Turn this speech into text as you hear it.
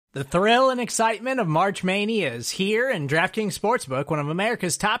The thrill and excitement of March Mania is here, and DraftKings Sportsbook, one of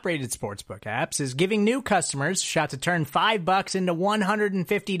America's top-rated sportsbook apps, is giving new customers a shot to turn $5 into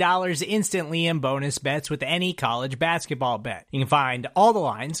 $150 instantly in bonus bets with any college basketball bet. You can find all the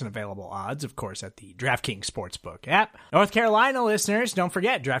lines and available odds, of course, at the DraftKings Sportsbook app. North Carolina listeners, don't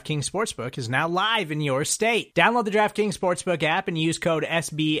forget, DraftKings Sportsbook is now live in your state. Download the DraftKings Sportsbook app and use code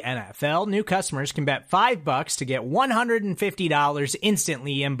SBNFL. New customers can bet $5 to get $150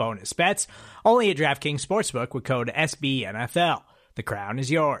 instantly in bonus bets, only at DraftKings Sportsbook with code SBNFL. The crown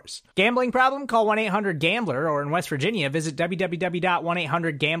is yours. Gambling problem? Call 1-800-GAMBLER, or in West Virginia, visit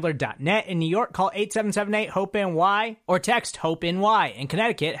www.1800gambler.net. In New York, call 877-8-HOPE-NY or text HOPE-NY. In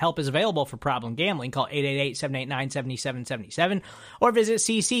Connecticut, help is available for problem gambling. Call 888-789-7777 or visit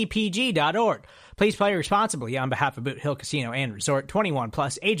ccpg.org. Please play responsibly on behalf of Boot Hill Casino and Resort. 21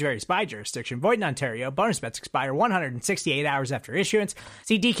 plus, age varies by jurisdiction. Void in Ontario. Bonus bets expire 168 hours after issuance.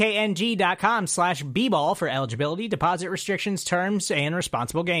 See dkng.com/bball for eligibility, deposit restrictions, terms, and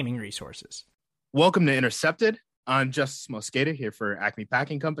responsible gaming resources. Welcome to Intercepted. I'm Justice Mosqueda here for Acme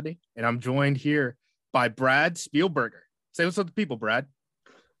Packing Company, and I'm joined here by Brad Spielberger. Say what's up to people, Brad.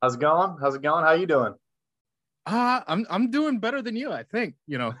 How's it going? How you doing? I'm doing better than you, I think,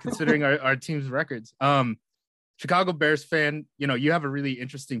 considering our team's records. Chicago Bears fan, you have a really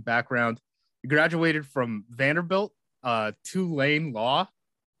interesting background. You graduated from Vanderbilt, Tulane Law.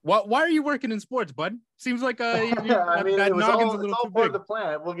 Why are you working in sports, bud? Seems like it was all part of the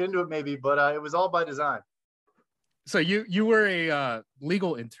plan. We'll get into it maybe, but it was all by design. So you were a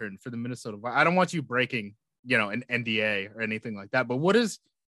legal intern for the Minnesota. I don't want you breaking, an NDA or anything like that, but what is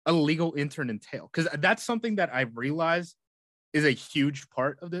a legal intern entail? Because that's something that I realized is a huge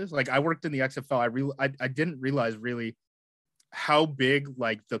part of this. Like, I worked in the XFL. I didn't realize really how big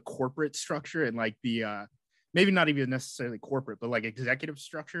like the corporate structure and like the maybe not even necessarily corporate, but like executive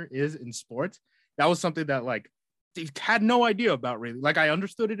structure is in sports. That was something that like they had no idea about really. Like, I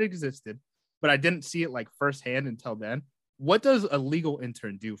understood it existed, but I didn't see it like firsthand until then. What does a legal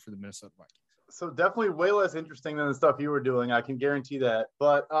intern do for the Minnesota Vikings? So definitely way less interesting than the stuff you were doing. I can guarantee that.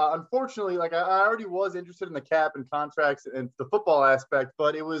 But unfortunately, like I already was interested in the cap and contracts and the football aspect,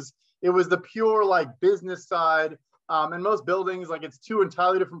 but it was the pure like business side. And most buildings, like it's two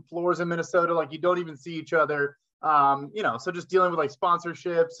entirely different floors in Minnesota. Like you don't even see each other. So just dealing with like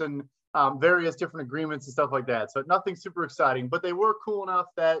sponsorships and various different agreements and stuff like that. So nothing super exciting, but they were cool enough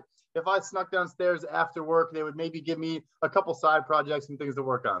that if I snuck downstairs after work, they would maybe give me a couple side projects and things to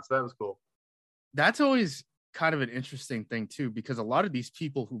work on. So that was cool. That's always kind of an interesting thing too, because a lot of these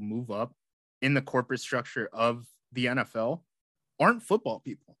people who move up in the corporate structure of the NFL aren't football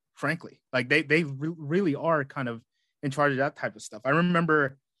people, frankly. Like they really are kind of in charge of that type of stuff. I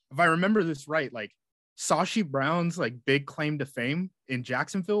remember, if I remember this right, like Sashi Brown's like big claim to fame in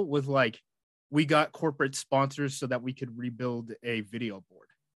Jacksonville was like, we got corporate sponsors so that we could rebuild a video board.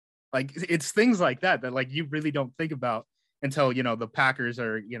 Like it's things like that like you really don't think about until, the Packers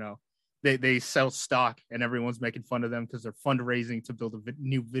are, they sell stock and everyone's making fun of them because they're fundraising to build a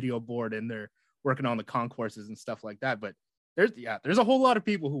new video board and they're working on the concourses and stuff like that. But there's a whole lot of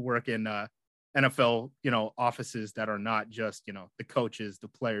people who work in NFL, offices that are not just, the coaches, the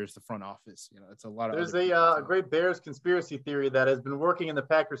players, the front office. It's a lot of. There's a great Bears conspiracy theory that has been working in the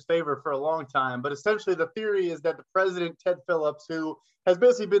Packers' favor for a long time. But essentially, the theory is that the president, Ted Phillips, who has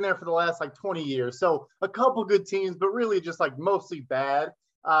basically been there for the last like 20 years, so a couple good teams, but really just like mostly bad.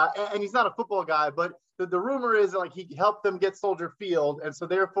 And he's not a football guy, but the rumor is like he helped them get Soldier Field, and so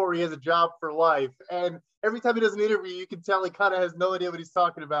therefore he has a job for life. And every time he does an interview, you can tell he kind of has no idea what he's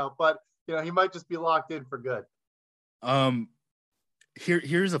talking about, but he might just be locked in for good.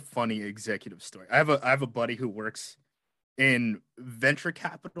 Here's a funny executive story. I have a buddy who works in venture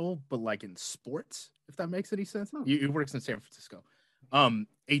capital, but like in sports, if that makes any sense. He works in San Francisco.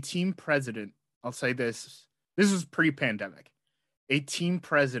 A team president, I'll say this was pre-pandemic. A team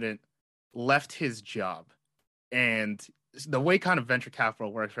president left his job, and the way kind of venture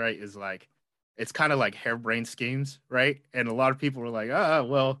capital works, right, is like, it's kind of like harebrained schemes, right? And a lot of people were like,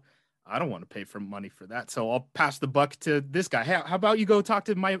 well, I don't want to pay for money for that. So I'll pass the buck to this guy. Hey, how about you go talk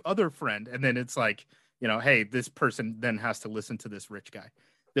to my other friend? And then it's like, hey, this person then has to listen to this rich guy.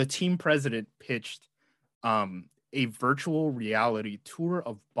 The team president pitched a virtual reality tour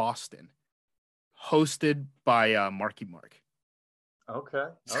of Boston hosted by Marky Mark. Okay.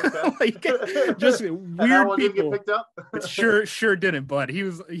 Like, just weird people. Get picked up? Sure didn't, but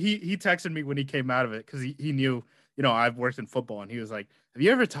he texted me when he came out of it because he knew, I've worked in football, and he was like, have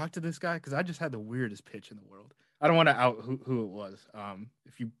you ever talked to this guy? Because I just had the weirdest pitch in the world. I don't want to out who it was.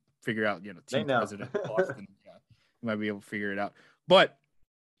 If you figure out, team president Boston, yeah, you might be able to figure it out. But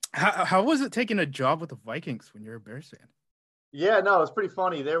How was it taking a job with the Vikings when you're a Bears fan? Yeah, no, it's pretty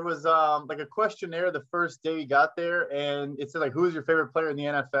funny. There was like a questionnaire the first day we got there, and it said like, "Who is your favorite player in the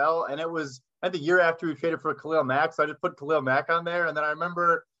NFL?" And it was the year after we traded for Khalil Mack, so I just put Khalil Mack on there. And then I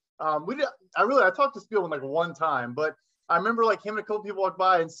remember we did. I talked to Spielman like one time, but I remember like him and a couple people walked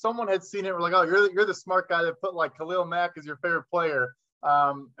by, and someone had seen it. We're like, "Oh, you're the smart guy that put like Khalil Mack as your favorite player."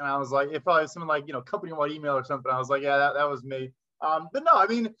 And I was like, it probably was something like company-wide email or something. I was like, "Yeah, that was me." But no, I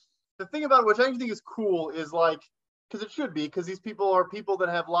mean, the thing about it, which I actually think is cool, is like because it should be, because these people are people that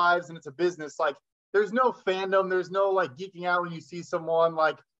have lives and it's a business. Like there's no fandom, there's no like geeking out when you see someone,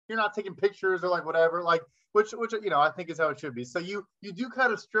 like you're not taking pictures or like whatever, like which I think is how it should be. So you do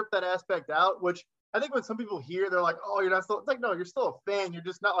kind of strip that aspect out, which I think when some people hear, they're like, oh, you're not still, it's like, no, you're still a fan. You're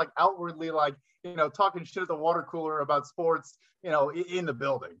just not like outwardly like, talking shit at the water cooler about sports, in the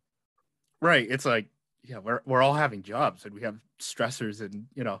building. Right. It's like, yeah, we're all having jobs and we have stressors, and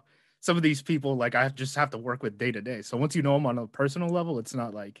some of these people, like, I just have to work with day to day. So once you know them on a personal level, it's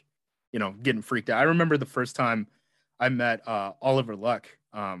not like, getting freaked out. I remember the first time I met Oliver Luck.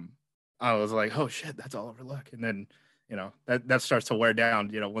 I was like, oh shit, that's Oliver Luck. And then, that starts to wear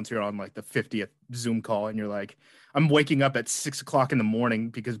down, once you're on like the 50th Zoom call and you're like, I'm waking up at 6 o'clock in the morning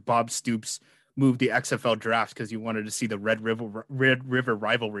because Bob Stoops moved the XFL draft because you wanted to see the Red River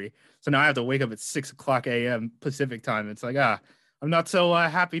rivalry. So now I have to wake up at 6 o'clock a.m. Pacific time. It's like, I'm not so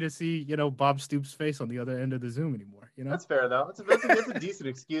happy to see, Bob Stoops' face on the other end of the Zoom anymore. That's fair though. That's a decent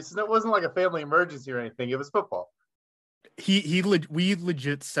excuse. And it wasn't like a family emergency or anything. It was football. We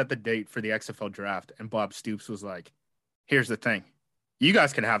legit set the date for the XFL draft, and Bob Stoops was like, here's the thing. You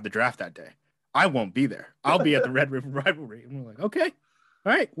guys can have the draft that day. I won't be there. I'll be at the Red River rivalry. And we're like, okay,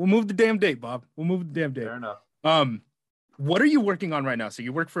 all right, we'll move the damn date, Bob. We'll move the damn date. Fair enough. What are you working on right now? So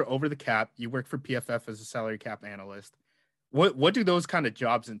you work for Over the Cap. You work for PFF as a salary cap analyst. What do those kind of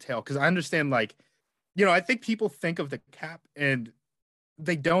jobs entail? Because I understand, like, I think people think of the cap and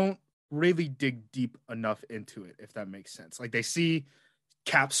they don't really dig deep enough into it, if that makes sense. Like they see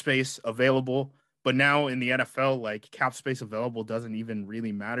cap space available, but now in the NFL, like cap space available doesn't even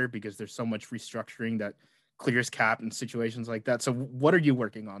really matter because there's so much restructuring that clears cap in situations like that. So what are you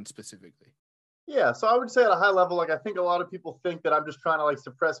working on specifically? Yeah, so I would say at a high level, like I think a lot of people think that I'm just trying to like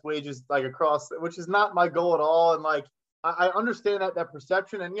suppress wages like across, which is not my goal at all. And like I understand that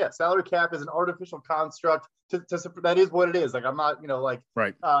perception, and yeah, salary cap is an artificial construct. That is what it is. Like I'm not,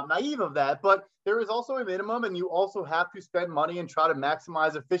 right. Naive of that, but there is also a minimum, and you also have to spend money and try to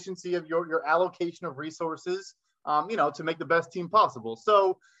maximize efficiency of your allocation of resources, to make the best team possible.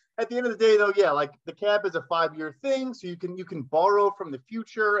 So at the end of the day, though, yeah, like the cap is a 5-year thing, so you can borrow from the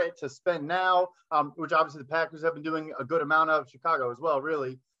future to spend now, which obviously the Packers have been doing a good amount of, Chicago as well,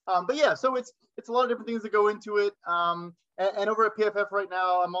 really. But yeah, so it's a lot of different things that go into it. And over at PFF right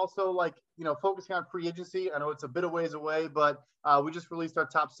now, I'm also like, focusing on free agency. I know it's a bit of ways away, but we just released our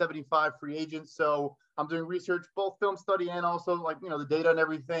top 75 free agents. So I'm doing research, both film study and also like, the data and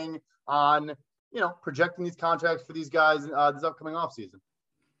everything on, projecting these contracts for these guys this upcoming offseason.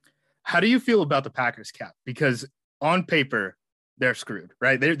 How do you feel about the Packers cap? Because on paper, they're screwed,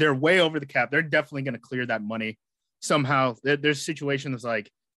 right? They're way over the cap. They're definitely going to clear that money somehow. There's situations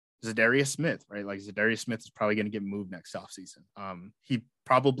like Zadarius Smith, right? Like Zadarius Smith is probably going to get moved next offseason. He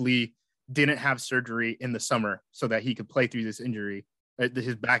probably didn't have surgery in the summer so that he could play through this injury,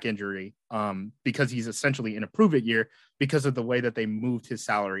 his back injury, because he's essentially in a prove-it year because of the way that they moved his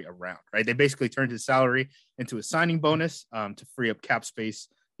salary around, right? They basically turned his salary into a signing bonus to free up cap space,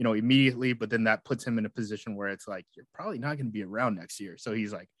 immediately. But then that puts him in a position where it's like, you're probably not going to be around next year. So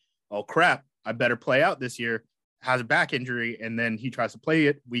he's like, oh crap, I better play out this year. Has a back injury, and then he tries to play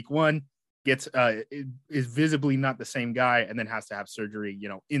it week one, gets is visibly not the same guy, and then has to have surgery,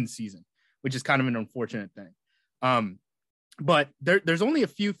 in season, which is kind of an unfortunate thing. But there's only a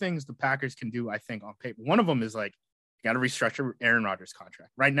few things the Packers can do, I think, on paper. One of them is like, you got to restructure Aaron Rodgers'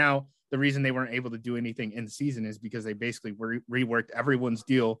 contract. Right now, the reason they weren't able to do anything in season is because they basically reworked everyone's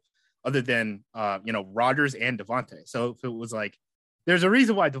deal other than Rodgers and Devontae. So if it was like, there's a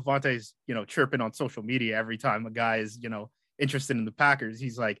reason why Devontae's, chirping on social media every time a guy is, interested in the Packers.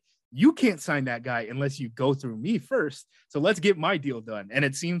 He's like, you can't sign that guy unless you go through me first. So let's get my deal done. And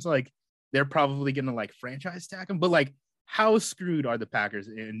it seems like they're probably going to like franchise tag him. But like, how screwed are the Packers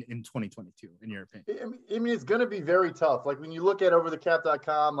in 2022, in your opinion? I mean, it's going to be very tough. Like when you look at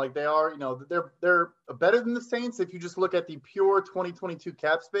overthecap.com, like they are, they're better than the Saints if you just look at the pure 2022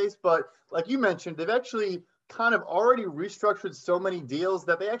 cap space. But like you mentioned, they've actually kind of already restructured so many deals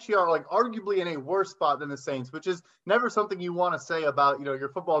that they actually are like arguably in a worse spot than the Saints, which is never something you want to say about, your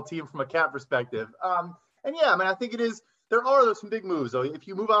football team from a cap perspective. And yeah, I mean, I think it is, There are some big moves, though. If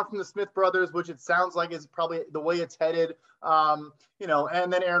you move on from the Smith brothers, which it sounds like is probably the way it's headed, and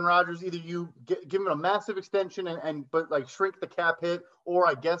then Aaron Rodgers, either you give him a massive extension but like shrink the cap hit, or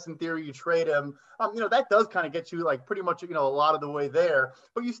I guess in theory you trade him. That does kind of get you like pretty much, a lot of the way there.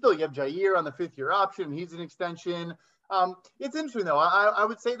 But you have Jair on the 5th-year option, and he's an extension. It's interesting, though. I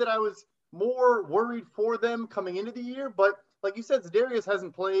would say that I was more worried for them coming into the year, but like you said, Za'Darius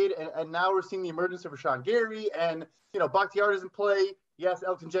hasn't played, and now we're seeing the emergence of Rashawn Gary, and Bakhtiari doesn't play. Yes,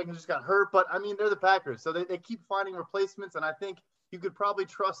 Elton Jenkins just got hurt, but I mean, they're the Packers, so they keep finding replacements, and I think you could probably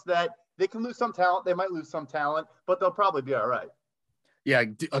trust that they can lose some talent. They might lose some talent, but they'll probably be all right. Yeah,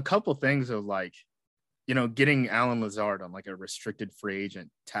 a couple things of like, getting Alan Lazard on like a restricted free agent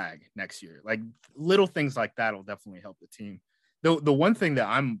tag next year, like little things like that will definitely help the team. The one thing that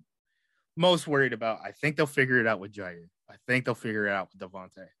I'm most worried about, I think they'll figure it out with Jair. I think they'll figure it out with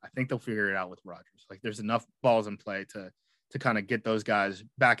Devontae. I think they'll figure it out with Rodgers. Like there's enough balls in play to kind of get those guys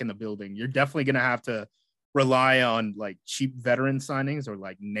back in the building. You're definitely going to have to rely on like cheap veteran signings or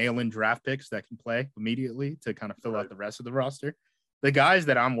like nail-in draft picks that can play immediately to kind of fill out the rest of the roster. The guys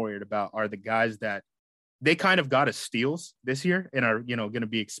that I'm worried about are the guys that they kind of got as steals this year and are, going to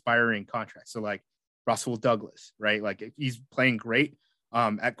be expiring contracts. So like Russell Douglas, right? Like he's playing great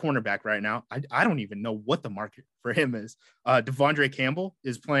at cornerback right now. I don't even know what the market for him is. Devondre Campbell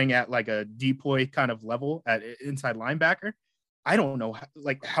is playing at like a depoy kind of level at inside linebacker. I don't know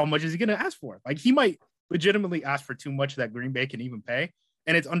how much is he going to ask for? Like he might legitimately ask for too much that Green Bay can even pay.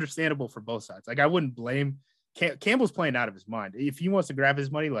 And it's understandable for both sides. Like I wouldn't blame Campbell's playing out of his mind. If he wants to grab his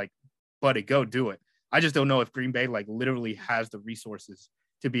money, like, buddy, go do it. I just don't know if Green Bay like literally has the resources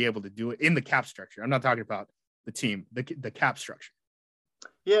to be able to do it in the cap structure. I'm not talking about the team, the cap structure.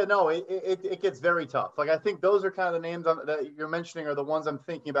 Yeah, no, it gets very tough. Like I think those are kind of the names that you're mentioning are the ones I'm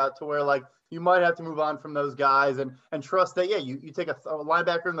thinking about, to where like you might have to move on from those guys and trust that, yeah, you take a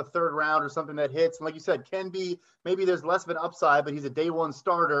linebacker in the 3rd round or something that hits. And like you said, can be, maybe there's less of an upside, but he's a day one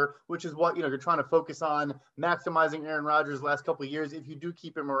starter, which is what, you're trying to focus on maximizing Aaron Rodgers' last couple of years if you do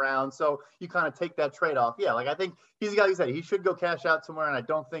keep him around. So you kind of take that trade-off. Yeah, like I think he's a guy, you said, he should go cash out somewhere, and I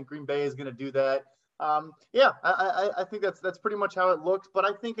don't think Green Bay is going to do that. I think that's pretty much how it looks. But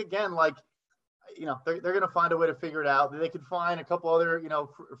I think, again, like, they're going to find a way to figure it out. They could find a couple other,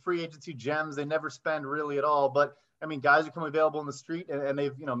 free agency gems they never spend really at all. But I mean, guys are coming available in the street, and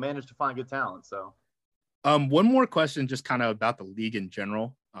they've, managed to find good talent. So, one more question, just kind of about the league in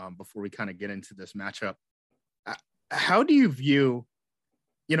general, before we kind of get into this matchup. How do you view,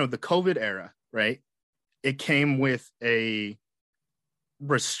 the COVID era, right? It came with a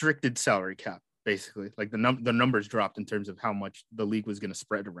restricted salary cap. Basically, like the numbers dropped in terms of how much the league was going to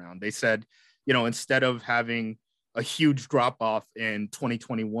spread around. They said, instead of having a huge drop off in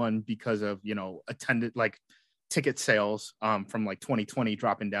 2021 because of, attended like ticket sales from like 2020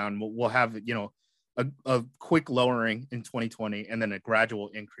 dropping down, we'll have, a quick lowering in 2020 and then a gradual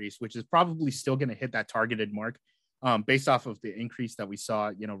increase, which is probably still going to hit that targeted mark based off of the increase that we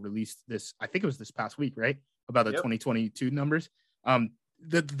saw, released I think it was this past week, right? About the 2022 numbers.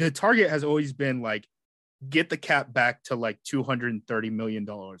 The target has always been like get the cap back to like $230 million in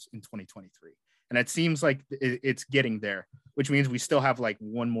 2023. And it seems like it's getting there, which means we still have like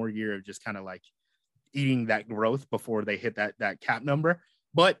one more year of just kind of like eating that growth before they hit that cap number.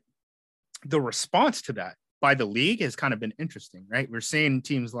 But the response to that by the league has kind of been interesting, right? We're seeing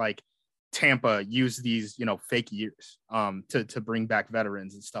teams like Tampa use these, fake years to bring back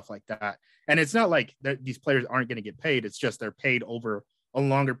veterans and stuff like that. And it's not like these players aren't going to get paid. It's just they're paid over a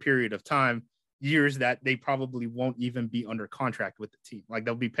longer period of time, years that they probably won't even be under contract with the team. Like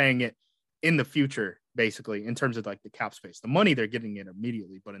they'll be paying it in the future, basically, in terms of like the cap space. The money they're getting it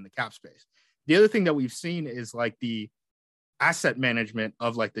immediately, but in the cap space. The other thing that we've seen is like the asset management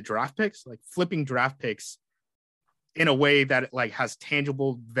of like the draft picks, like flipping draft picks in a way that it like has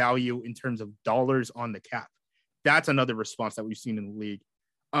tangible value in terms of dollars on the cap. That's another response that we've seen in the league.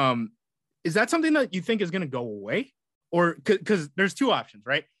 Is that something that you think is going to go away? Or because there's two options,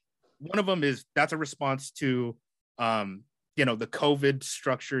 right? One of them is that's a response to, the COVID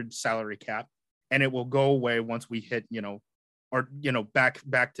structured salary cap, and it will go away once we hit,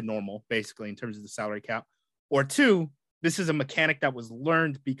 back to normal, basically, in terms of the salary cap. Or two, this is a mechanic that was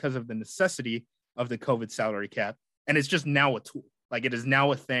learned because of the necessity of the COVID salary cap, and it's just now a tool. Like it is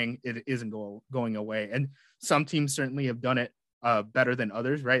now a thing. It isn't going away. And some teams certainly have done it better than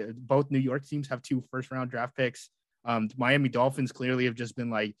others, right? Both New York teams have 2 first-round draft picks. The Miami Dolphins clearly have just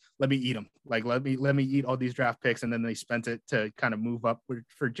been like, let me eat them. Like, let me eat all these draft picks. And then they spent it to kind of move up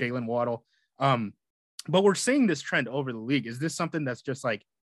for Jalen Waddle. But we're seeing this trend over the league. Is this something that's just like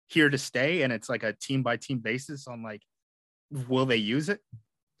here to stay? And it's like a team by team basis on like will they use it?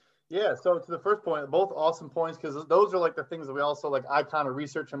 Yeah, so to the first point, both awesome points because those are like the things that we also like I kind of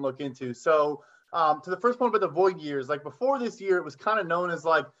research and look into. So to the first point about the void years, like before this year, it was kind of known as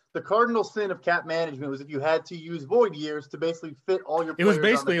like the cardinal sin of cap management was if you had to use void years to basically fit all your It was players on the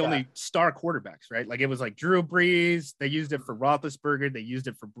basically cap. only star quarterbacks, right? Like it was like Drew Brees. They used it for Roethlisberger. They used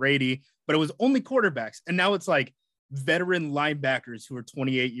it for Brady, but it was only quarterbacks. And now it's like veteran linebackers who are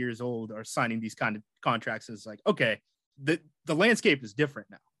 28 years old are signing these kind of contracts. It's like, okay, the landscape is different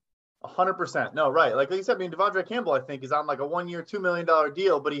now. 100%. No, right. Like you said, I mean, Devondre Campbell, I think, is on like a 1 year, $2 million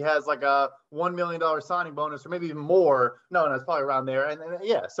deal, but he has like a $1 million signing bonus or maybe even more. No, it's probably around there. And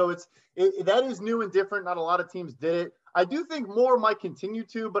yeah, so that is new and different. Not a lot of teams did it. I do think more might continue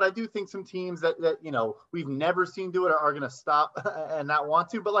to, but I do think some teams that we've never seen do it are going to stop and not want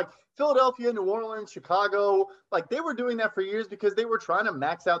to. But like Philadelphia, New Orleans, Chicago, like they were doing that for years because they were trying to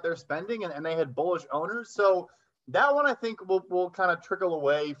max out their spending and they had bullish owners. So that one I think will kind of trickle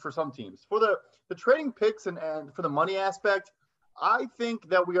away for some teams. For the trading picks and for the money aspect, I think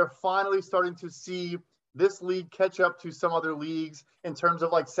that we are finally starting to see this league catch up to some other leagues in terms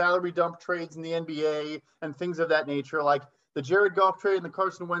of like salary dump trades in the NBA and things of that nature. Like the Jared Goff trade and the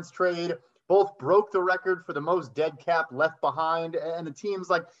Carson Wentz trade both broke the record for the most dead cap left behind. And the teams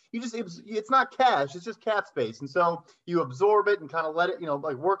like it's not cash, it's just cap space. And so you absorb it and kind of let it,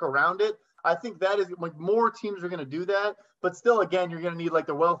 like work around it. I think that is like more teams are going to do that, but still, again, you're going to need like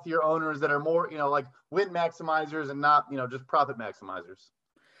the wealthier owners that are more, like win maximizers and not, just profit maximizers.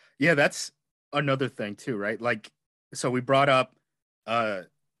 Yeah, that's another thing too, right? Like, so we brought up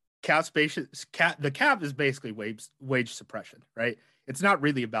cap space. The cap is basically wage suppression, right? It's not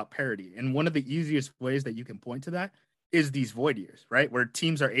really about parity, and one of the easiest ways that you can point to that is these void years, right? Where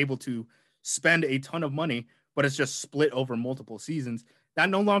teams are able to spend a ton of money, but it's just split over multiple seasons. That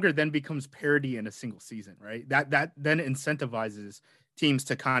no longer then becomes parity in a single season, right? That then incentivizes teams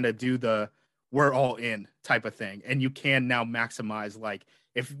to kind of do the we're all in type of thing. And you can now maximize, like,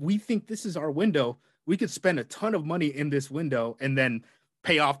 if we think this is our window, we could spend a ton of money in this window and then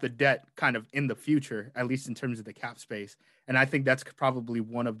pay off the debt kind of in the future, at least in terms of the cap space. And I think that's probably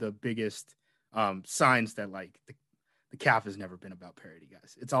one of the biggest signs that like the cap has never been about parity,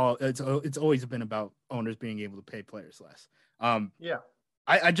 guys. It's always been about owners being able to pay players less. Yeah.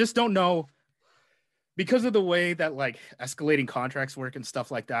 I just don't know, because of the way that like escalating contracts work and stuff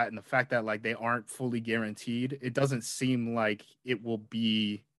like that, and the fact that like they aren't fully guaranteed, it doesn't seem like it will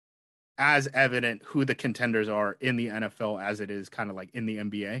be as evident who the contenders are in the NFL as it is kind of like in the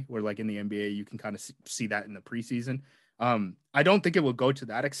NBA, where like in the NBA you can kind of see that in the preseason. I don't think it will go to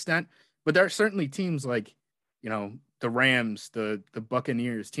that extent, but there are certainly teams like, the Rams, the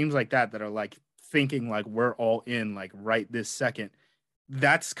Buccaneers, teams like that are like thinking like we're all in like right this second.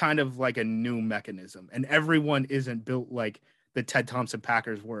 That's kind of like a new mechanism, and everyone isn't built like the Ted Thompson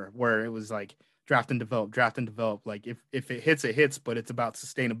Packers were, where it was like draft and develop. Like if it hits, it hits, but it's about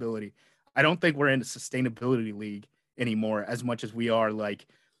sustainability. I don't think we're in a sustainability league anymore as much as we are like,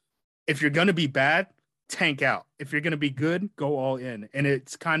 if you're going to be bad, tank out. If you're going to be good, go all in. And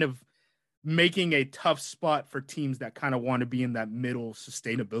it's kind of making a tough spot for teams that kind of want to be in that middle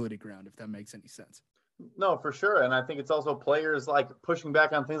sustainability ground, if that makes any sense. No, for sure. And I think it's also players like pushing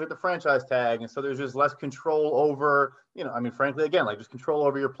back on things like the franchise tag. And so there's just less control over, frankly, again, like just control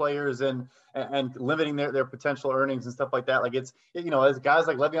over your players and limiting their potential earnings and stuff like that. Like as guys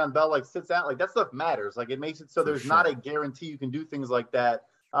like Le'Veon Bell, like sits out, like that stuff matters. Like it makes it so there's not a guarantee you can do things like that.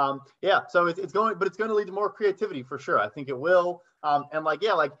 So it's going to lead to more creativity for sure. I think it will. And like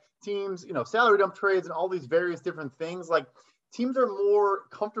teams, salary dump trades and all these various different things, like teams are more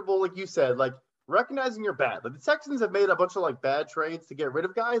comfortable, like you said, like recognizing you're bad. Like the Texans have made a bunch of like bad trades to get rid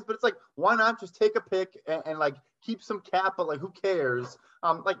of guys, but it's like, why not just take a pick and like keep some cap, but like who cares?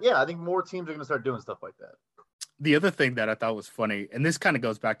 I think more teams are going to start doing stuff like that. The other thing that I thought was funny, and this kind of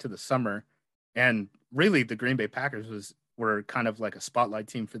goes back to the summer, and really the Green Bay Packers were kind of like a spotlight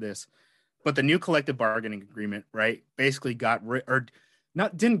team for this, but the new collective bargaining agreement, right, basically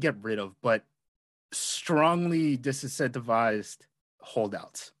didn't get rid of, but strongly disincentivized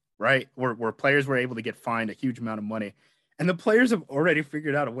holdouts. Right, where players were able to get fined a huge amount of money, and the players have already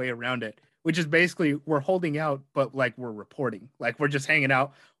figured out a way around it, which is basically we're holding out, but like we're reporting, like we're just hanging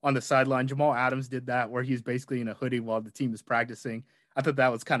out on the sideline. Jamal Adams did that, where he's basically in a hoodie while the team is practicing. I thought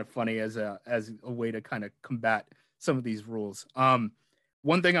that was kind of funny as a way to kind of combat some of these rules.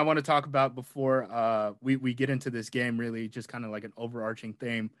 One thing I want to talk about before we get into this game, really just kind of like an overarching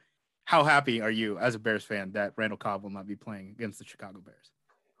theme. How happy are you as a Bears fan that Randall Cobb will not be playing against the Chicago Bears?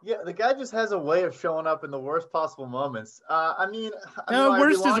 Yeah, the guy just has a way of showing up in the worst possible moments.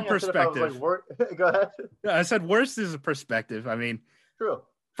 Worst is a perspective. Go ahead. Yeah, I said worst is a perspective. I mean, true.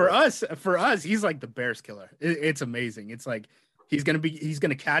 For us, he's like the Bears killer. It's amazing. It's like he's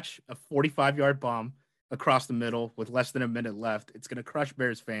gonna catch a 45-yard bomb across the middle with less than a minute left. It's gonna crush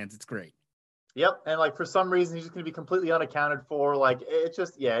Bears fans. It's great. Yep, and like for some reason he's just gonna be completely unaccounted for. Like it's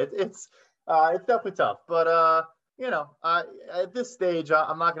just it's definitely tough. But at this stage,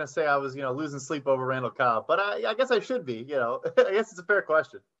 I'm not going to say I was, losing sleep over Randall Cobb, but I guess I should be, I guess it's a fair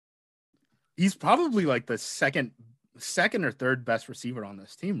question. He's probably like the second or third best receiver on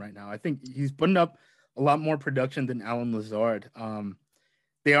this team right now. I think he's putting up a lot more production than Allen Lazard.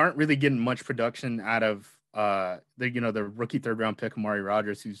 They aren't really getting much production out of the rookie third-round pick, Amari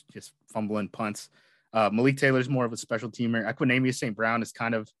Rodgers, who's just fumbling punts. Malik Taylor's more of a special teamer. Equanimeous St. Brown is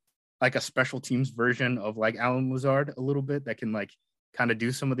kind of like a special teams version of like Allen Lazard a little bit that can like kind of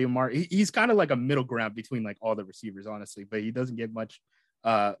do some of the Amari. He's kind of like a middle ground between like all the receivers, honestly, but he doesn't get much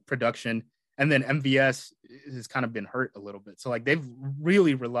production. And then MVS has kind of been hurt a little bit. So like they've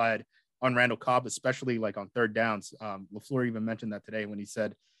really relied on Randall Cobb, especially like on third downs. LaFleur even mentioned that today when he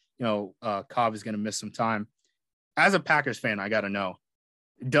said, Cobb is going to miss some time. As a Packers fan, I got to know,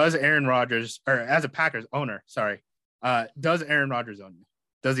 does Aaron Rodgers, or as a Packers owner, does Aaron Rodgers own you?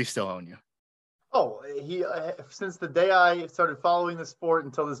 Does he still own you? Oh, he since the day I started following the sport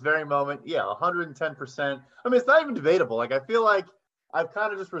until this very moment, 110%. I mean, it's not even debatable. Like, I feel like I've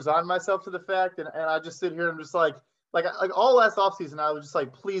kind of just resigned myself to the fact, and I just sit here and I'm just like all last offseason, I was just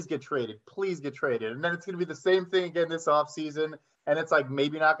like, please get traded. And then it's going to be the same thing again this offseason, and it's like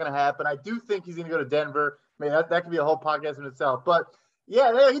maybe not going to happen. I do think he's going to go to Denver. I mean, that could be a whole podcast in itself. But,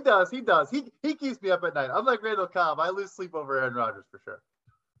 yeah, he does. He keeps me up at night. I'm like Randall Cobb. I lose sleep over Aaron Rodgers for sure.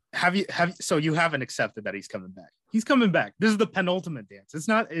 So you haven't accepted that he's coming back. He's coming back. This is the penultimate dance. It's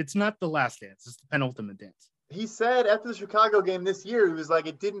not the last dance. It's the penultimate dance. He said after the Chicago game this year, he was like,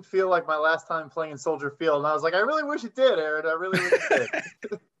 it didn't feel like my last time playing Soldier Field. And I was like, I really wish it did, Aaron. I really wish it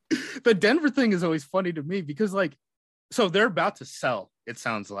did. The Denver thing is always funny to me because so they're about to sell, it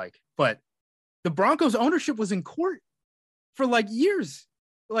sounds like, but the Broncos ownership was in court for years.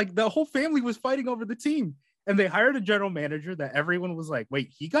 The whole family was fighting over the team. And they hired a general manager that everyone was like,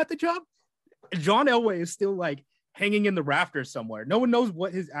 wait, he got the job? John Elway is still hanging in the rafters somewhere. No one knows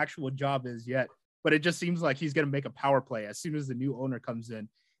what his actual job is yet, but it just seems like he's going to make a power play as soon as the new owner comes in.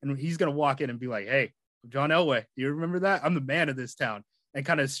 And he's going to walk in and be like, hey, John Elway, do you remember that? I'm the man of this town, and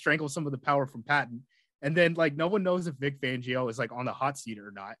kind of strangle some of the power from Patton. And then no one knows if Vic Fangio is on the hot seat or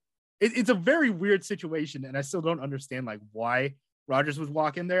not. It's a very weird situation. And I still don't understand why Rodgers was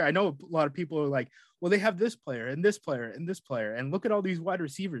walking there. I know a lot of people are like, well, they have this player and this player and this player, and look at all these wide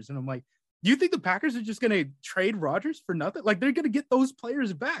receivers. And I'm like, do you think the Packers are just going to trade Rodgers for nothing? They're going to get those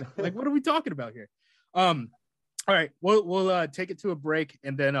players back. What are we talking about here? All right, we'll take it to a break,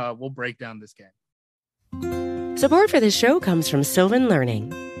 and then we'll break down this game. Support for this show comes from Sylvan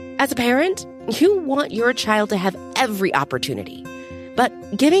Learning. As a parent, you want your child to have every opportunity, but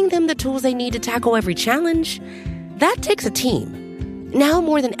giving them the tools they need to tackle every challenge, that takes a team. Now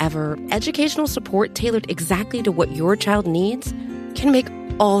more than ever, educational support tailored exactly to what your child needs can make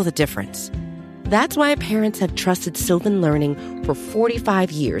all the difference. That's why parents have trusted Sylvan Learning for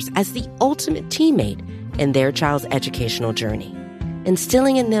 45 years as the ultimate teammate in their child's educational journey,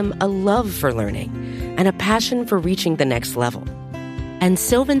 instilling in them a love for learning and a passion for reaching the next level. And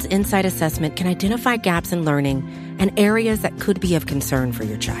Sylvan's Insight Assessment can identify gaps in learning and areas that could be of concern for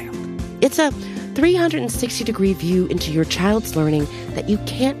your child. It's a 360-degree view into your child's learning that you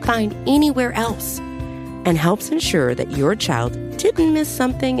can't find anywhere else, and helps ensure that your child didn't miss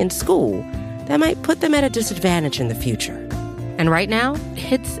something in school that might put them at a disadvantage in the future. And right now,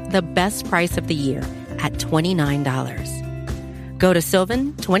 it's the best price of the year at $29. Go to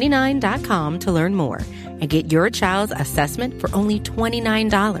sylvan29.com to learn more and get your child's assessment for only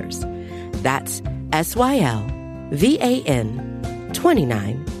 $29. That's SYLVAN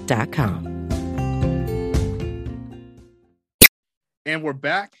 29.com. And we're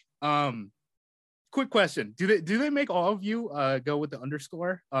back. Quick question: Do they make all of you go with the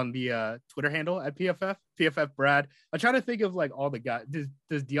underscore on the Twitter handle at PFF Brad? I'm trying to think of all the guys.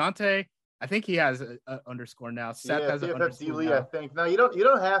 Does Deontay? I think he has an underscore now. Seth has an underscore now. I think no, you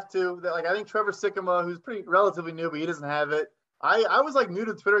don't have to. I think Trevor Sikkema, who's pretty relatively new, but he doesn't have it. I was new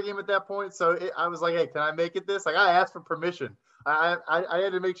to the Twitter game at that point, so I was like, hey, can I make it this? I asked for permission. I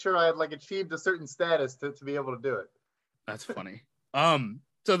had to make sure I had achieved a certain status to be able to do it. That's funny.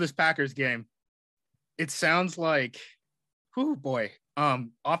 So this Packers game, it sounds like, oh boy,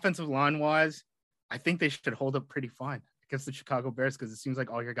 offensive line wise, I think they should hold up pretty fine against the Chicago Bears because it seems like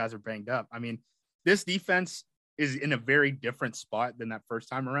all your guys are banged up. I mean, this defense is in a very different spot than that first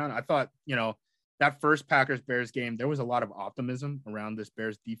time around. I thought, that first Packers-Bears game, there was a lot of optimism around this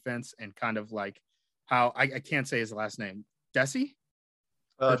Bears defense and kind of like how I can't say his last name. Desai?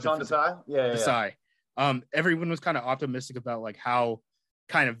 Sean Desai? Desai. Everyone was kind of optimistic about like how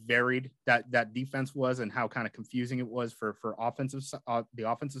kind of varied that defense was and how kind of confusing it was for the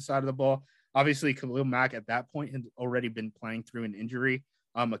offensive side of the ball. Obviously, Khalil Mack at that point had already been playing through an injury.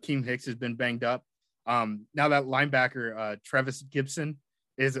 Akeem Hicks has been banged up. Now that linebacker, Trevis Gibson,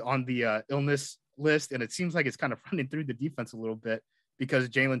 is on the illness list, and it seems like it's kind of running through the defense a little bit because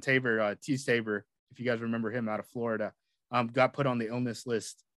Jalen Tabor, Tabor, if you guys remember him out of Florida, got put on the illness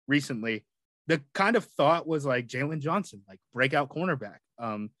list recently. The kind of thought was like Jalen Johnson, like breakout cornerback.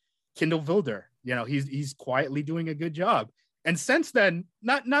 Kendall Vilder, he's quietly doing a good job. And since then,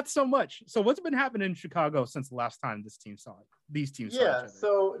 not so much. So what's been happening in Chicago since the last time these teams saw each other?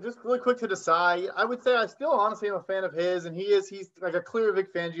 So just really quick to decide, I would say I still honestly am a fan of his, and he's like a clear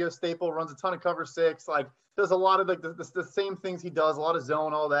Vic Fangio staple, runs a ton of cover six, like does a lot of like the same things he does, a lot of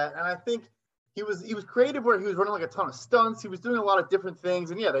zone, all that. And I think he was creative where he was running like a ton of stunts. He was doing a lot of different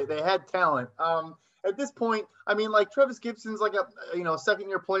things, and yeah, they had talent. At this point, I mean, like Trevis Gibson's like a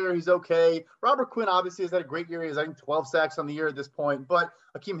second-year player. He's okay. Robert Quinn obviously has had a great year. He has, I think, 12 sacks on the year at this point. But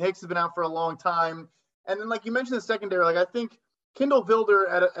Akeem Hicks has been out for a long time. And then, like you mentioned, the secondary, like I think Kendall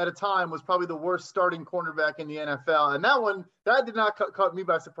Vilder at a time was probably the worst starting cornerback in the NFL. And that did not caught me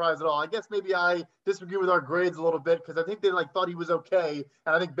by surprise at all. I guess maybe I disagree with our grades a little bit because I think they thought he was okay.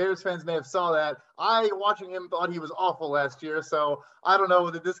 And I think Bears fans may have saw that. Watching him, thought he was awful last year. So I don't know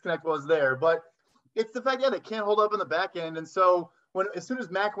what the disconnect was there. But it's the fact, they can't hold up in the back end. And so as soon as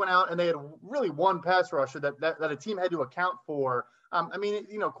Mack went out and they had really one pass rusher that a team had to account for,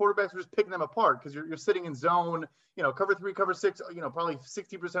 quarterbacks were just picking them apart because you're sitting in zone, cover 3, cover 6, probably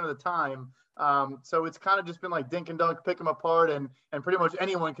 60% of the time. So it's kind of just been like dink and dunk, pick them apart, and pretty much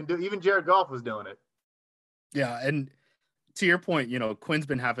anyone can do it. Even Jared Goff was doing it. Yeah, and to your point, Quinn's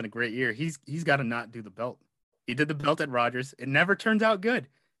been having a great year. He's got to not do the belt. He did the belt at Rodgers. It never turns out good.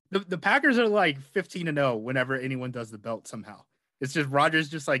 The Packers are like 15-0 whenever anyone does the belt somehow. It's just Rodgers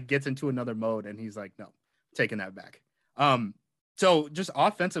just like gets into another mode and he's like, no, taking that back. So just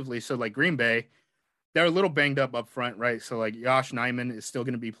offensively, so like Green Bay, they're a little banged up front, right? So like Josh Nijman is still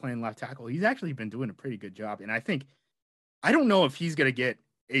going to be playing left tackle. He's actually been doing a pretty good job. And I don't know if he's going to get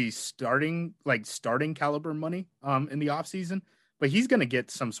a starting caliber money in the offseason, but he's going to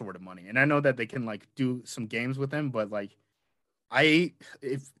get some sort of money. And I know that they can like do some games with him, but like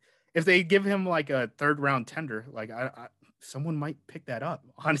if they give him like a third round tender, like someone might pick that up,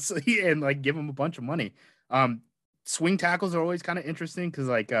 honestly, and like give him a bunch of money. Swing tackles are always kind of interesting because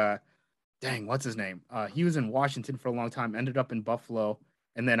like, what's his name? He was in Washington for a long time, ended up in Buffalo,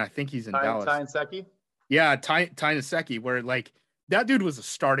 and then I think he's in Dallas. Ty Nsekhe? Yeah, Ty Nsekhe, where like that dude was a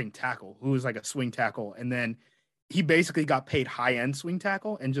starting tackle who was like a swing tackle, and then he basically got paid high-end swing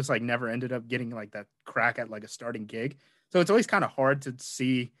tackle and just like never ended up getting like that crack at like a starting gig. So it's always kind of hard to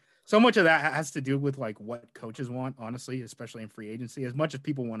see. So much of that has to do with like what coaches want, honestly, especially in free agency. As much as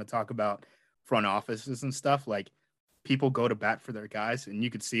people want to talk about front offices and stuff, like people go to bat for their guys, and you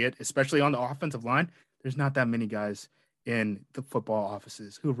could see it, especially on the offensive line. There's not that many guys in the football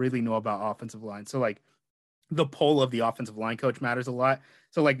offices who really know about offensive line. So like the pull of the offensive line coach matters a lot.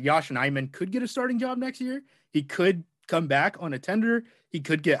 So like Josh Nijman could get a starting job next year. He could come back on a tender. He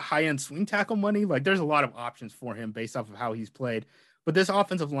could get high-end swing tackle money. Like there's a lot of options for him based off of how he's played. But this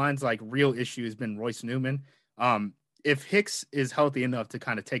offensive line's like real issue has been Royce Newman. If Hicks is healthy enough to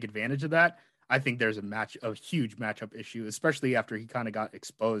kind of take advantage of that, I think there's a huge matchup issue, especially after he kind of got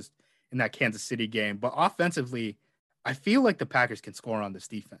exposed in that Kansas City game. But offensively, I feel like the Packers can score on this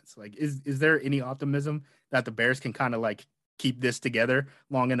defense. Like, is there any optimism that the Bears can kind of like keep this together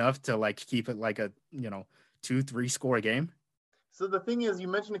long enough to like keep it like a 2-3 score a game? So the thing is, you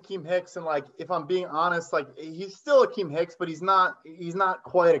mentioned Akeem Hicks, and like, if I'm being honest, like he's still Akeem Hicks, but he's not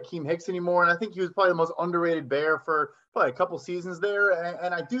quite Akeem Hicks anymore. And I think he was probably the most underrated Bear for probably a couple seasons there.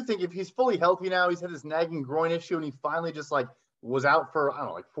 And I do think if he's fully healthy now, he's had this nagging groin issue, and he finally just like was out for, I don't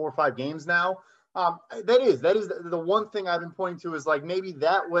know, like 4 or 5 games now. That is the one thing I've been pointing to is like maybe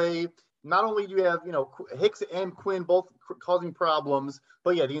that way. Not only do you have, Hicks and Quinn both causing problems,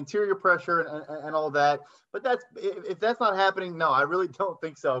 but yeah, the interior pressure and all that. But if that's not happening, no, I really don't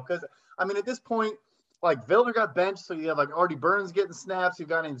think so. Because, I mean, at this point, like Vilder got benched, so you have like Artie Burns getting snaps. You've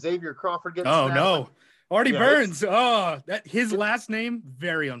got Xavier Crawford getting snaps. Oh, no. Like, Artie Burns. His last name,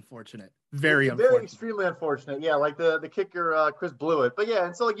 very unfortunate. Very extremely unfortunate. Yeah, like the kicker, Chris Blewett. But yeah,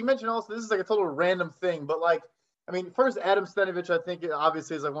 and so like you mentioned also, this is like a total random thing, but like, I mean, first, Adam Stenavich, I think,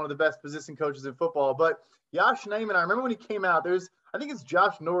 obviously is like one of the best position coaches in football. But Josh Namath, I remember when he came out, I think it's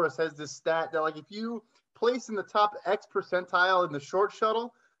Josh Norris has this stat that, like, if you place in the top X percentile in the short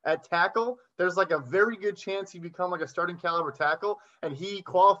shuttle at tackle, there's like a very good chance you become like a starting caliber tackle. And he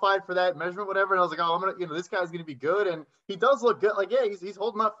qualified for that measurement, whatever. And I was like, oh, I'm going to, this guy's going to be good. And he does look good. Like, yeah, he's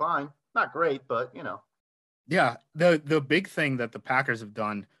holding up fine. Not great, but, Yeah. The big thing that the Packers have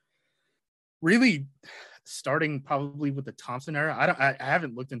done, really starting probably with the Thompson era. I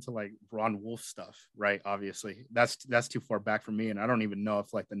haven't looked into like Ron Wolf stuff, right? Obviously that's too far back for me. And I don't even know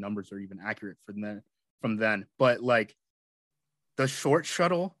if like the numbers are even accurate from then, but like the short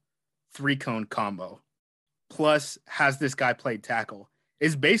shuttle 3-cone combo plus has this guy played tackle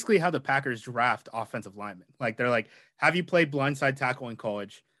is basically how the Packers draft offensive linemen. Like they're like, have you played blindside tackle in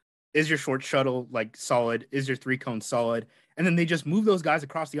college? Is your short shuttle like solid? Is your 3-cone solid? And then they just move those guys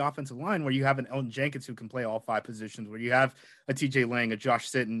across the offensive line where you have an Elton Jenkins who can play all 5 positions, where you have a TJ Lang, a Josh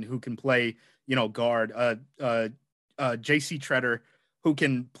Sitton who can play, guard, JC Treader who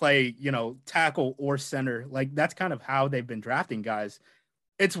can play, tackle or center. Like that's kind of how they've been drafting guys.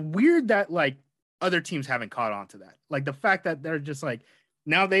 It's weird that like other teams haven't caught on to that. Like the fact that they're just like,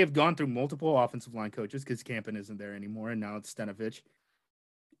 now they have gone through multiple offensive line coaches because Campen isn't there anymore. And now it's Stenavich.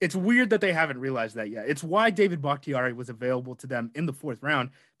 It's weird that they haven't realized that yet. It's why David Bakhtiari was available to them in the 4th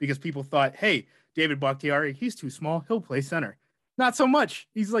round, because people thought, hey, David Bakhtiari, he's too small. He'll play center. Not so much.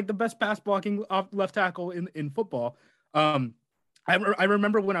 He's like the best pass blocking left tackle in football. I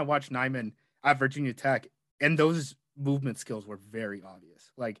remember when I watched Nyman at Virginia Tech, and those movement skills were very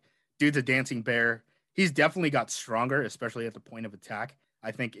obvious. Like, dude's a dancing bear. He's definitely got stronger, especially at the point of attack.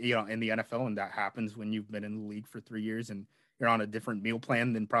 I think, in the NFL, and that happens when you've been in the league for 3 years and you're on a different meal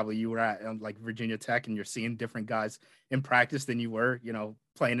plan than probably you were at like Virginia Tech, and you're seeing different guys in practice than you were,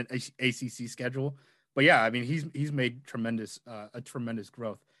 playing an ACC schedule. But yeah, I mean, he's made a tremendous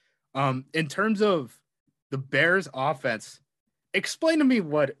growth. In terms of the Bears offense, explain to me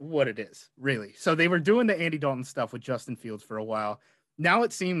what it is really. So they were doing the Andy Dalton stuff with Justin Fields for a while. Now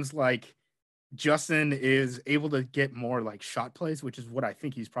it seems like Justin is able to get more like shot plays, which is what I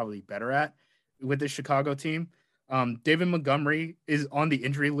think he's probably better at with the Chicago team. David Montgomery is on the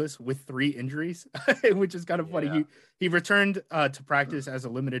injury list with 3 injuries, which is kind of funny. Yeah. He returned to practice as a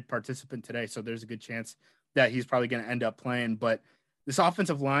limited participant today, so there's a good chance that he's probably going to end up playing. But this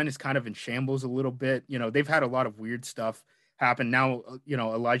offensive line is kind of in shambles a little bit. They've had a lot of weird stuff happen. Now,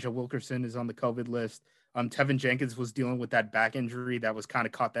 Elijah Wilkerson is on the COVID list. Tevin Jenkins was dealing with that back injury that was kind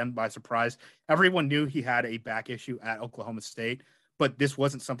of caught them by surprise. Everyone knew he had a back issue at Oklahoma State, but this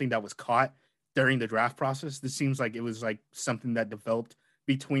wasn't something that was caught during the draft process. This seems like it was like something that developed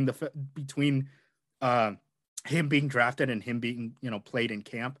between him being drafted and him being, played in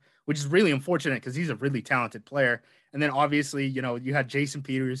camp, which is really unfortunate because he's a really talented player. And then obviously, you had Jason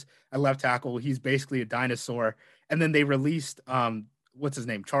Peters at left tackle. He's basically a dinosaur. And then they released, what's his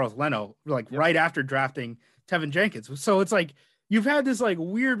name? Charles Leno, right after drafting Tevin Jenkins. So it's like, you've had this like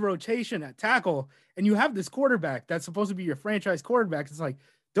weird rotation at tackle, and you have this quarterback that's supposed to be your franchise quarterback. It's like,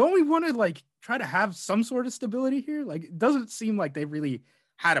 don't we want to like try to have some sort of stability here? Like, it doesn't seem like they really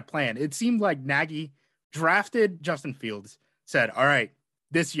had a plan. It seemed like Nagy drafted Justin Fields, said, all right,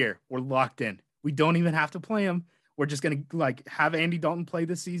 this year we're locked in. We don't even have to play him. We're just going to like have Andy Dalton play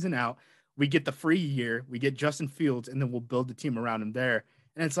this season out. We get the free year, we get Justin Fields, and then we'll build the team around him there.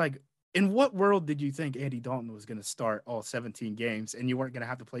 And it's like, in what world did you think Andy Dalton was going to start all 17 games and you weren't going to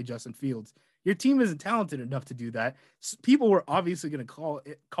have to play Justin Fields? Your team isn't talented enough to do that. People were obviously going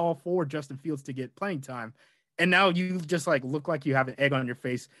to call for Justin Fields to get playing time. And now you just like look like you have an egg on your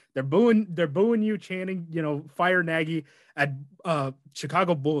face. They're booing you, chanting, fire Nagy at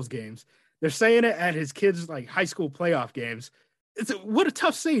Chicago Bulls games. They're saying it at his kids' like high school playoff games. What a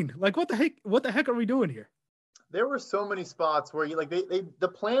tough scene. Like, what the heck are we doing here? There were so many spots where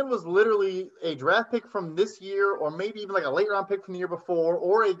the plan was literally a draft pick from this year, or maybe even like a late round pick from the year before,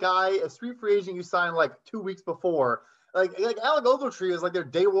 or a street free agent you signed like 2 weeks before. Like Alec Ogletree is like their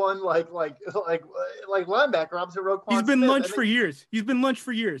day one like linebacker opposite Roquan He's been Smith. lunched for years. He's been lunched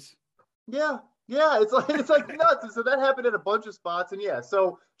for years. Yeah, it's like nuts. And so that happened in a bunch of spots, and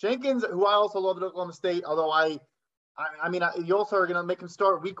so Jenkins, who I also love at Oklahoma State, although you also are going to make him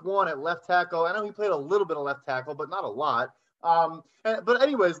start week 1 at left tackle. I know he played a little bit of left tackle, but not a lot. But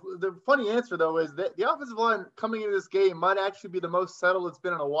anyways, the funny answer though is that the offensive line coming into this game might actually be the most settled it's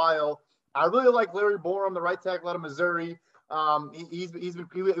been in a while. I really like Larry Borum, the right tackle out of Missouri. He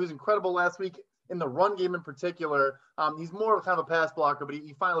was incredible last week in the run game in particular. He's more of kind of a pass blocker, but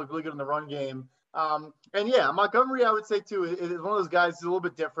he finally looked really good in the run game. And yeah, Montgomery, I would say too, is one of those guys who's a little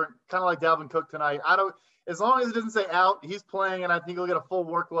bit different, kind of like Dalvin Cook tonight. As long as it doesn't say out, he's playing, and I think he'll get a full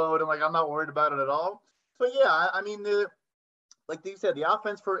workload, and like I'm not worried about it at all. But yeah, I mean, like you said, the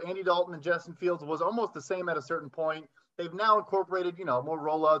offense for Andy Dalton and Justin Fields was almost the same at a certain point. They've now incorporated, more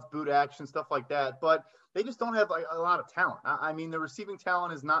rollouts, boot action, stuff like that, but they just don't have like a lot of talent. I mean, the receiving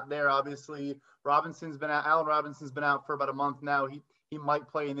talent is not there. Obviously, Allen Robinson's been out for about a month now. He might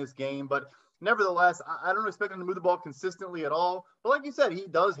play in this game, but nevertheless, I don't expect him to move the ball consistently at all. But like you said, he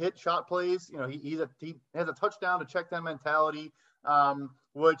does hit shot plays. He has a touchdown to check down mentality,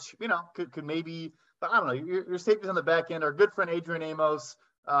 which could maybe. But I don't know. Your safeties on the back end. Our good friend Adrian Amos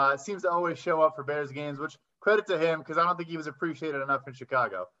seems to always show up for Bears games, which credit to him because I don't think he was appreciated enough in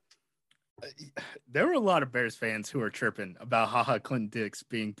Chicago. There were a lot of Bears fans who were chirping about HaHa Clinton-Dix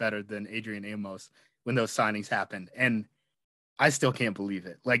being better than Adrian Amos when those signings happened. And I still can't believe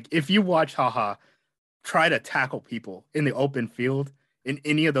it. Like, if you watch HaHa try to tackle people in the open field in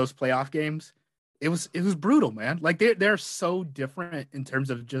any of those playoff games, it was brutal, man. Like, they're so different in terms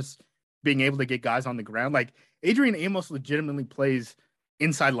of just being able to get guys on the ground. Like, Adrian Amos legitimately plays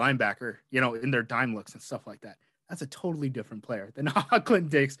inside linebacker, in their dime looks and stuff like that. That's a totally different player than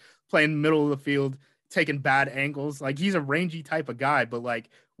Clinton-Dix playing middle of the field, taking bad angles. Like, he's a rangy type of guy, but like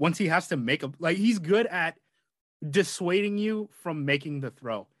once he has to he's good at dissuading you from making the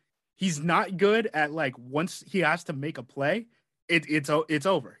throw. He's not good at like once he has to make a play, it's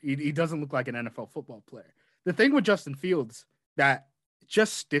over. He doesn't look like an NFL football player. The thing with Justin Fields that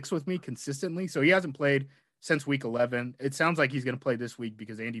just sticks with me consistently. So he hasn't played since week 11. It sounds like he's going to play this week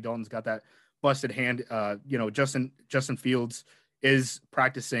because Andy Dalton's got that busted hand. Justin Fields is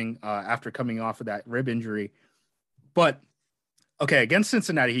practicing after coming off of that rib injury. But okay, against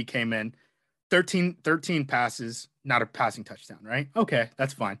Cincinnati, he came in 13 passes, not a passing touchdown, right? Okay,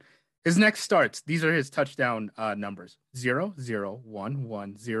 that's fine. His next starts, these are his touchdown numbers: 0, 0, 1,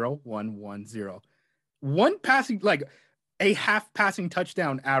 1, 0, 1, 1, 0. One passing, like a half passing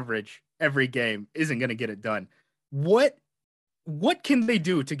touchdown average every game isn't going to get it done. What can they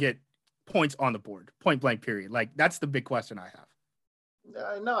do to get points on the board? Point blank, period. Like, that's the big question I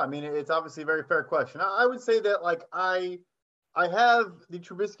have. No, I mean, it's obviously a very fair question. I would say that, like, I have the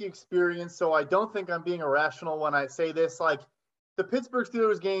Trubisky experience, so I don't think I'm being irrational when I say this. Like, the Pittsburgh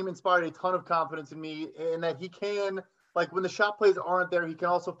Steelers game inspired a ton of confidence in me in that he can, like, when the shot plays aren't there, he can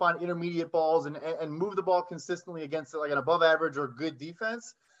also find intermediate balls and move the ball consistently against like an above average or good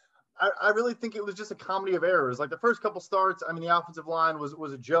defense. I really think it was just a comedy of errors. Like, the first couple starts, I mean, the offensive line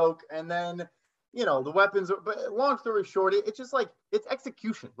was a joke. And then, the weapons, but long story short, it's just like, it's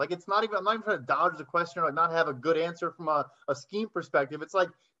execution. Like, I'm not even trying to dodge the question or like not have a good answer from a scheme perspective. It's like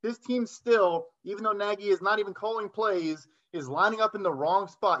this team still, even though Nagy is not even calling plays, is lining up in the wrong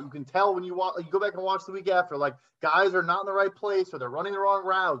spot. You can tell when you go back and watch the week after, like, guys are not in the right place, or they're running the wrong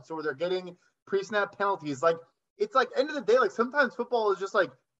routes, or they're getting pre-snap penalties. Like, it's like, end of the day, like, sometimes football is just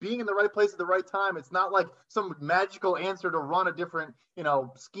like being in the right place at the right time. It's not like some magical answer to run a different,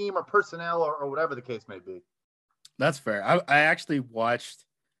 scheme or personnel or whatever the case may be. That's fair. I actually watched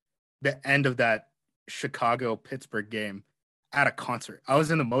the end of that Chicago-Pittsburgh game at a concert. I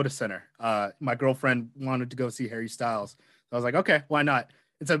was in the Moda Center. My girlfriend wanted to go see Harry Styles. So I was like, okay, why not?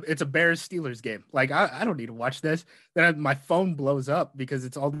 It's a Bears-Steelers game. Like, I don't need to watch this. Then my phone blows up because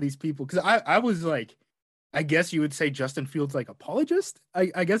it's all these people. Because I was like, I guess you would say Justin Fields like apologist,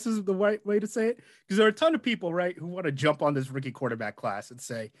 I guess is the right way to say it. Because there are a ton of people, right, who want to jump on this rookie quarterback class and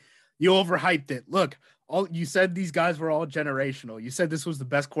say, you overhyped it. Look, you said these guys were all generational. You said this was the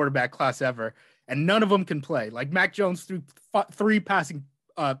best quarterback class ever, and none of them can play. Like, Mac Jones threw 3 pass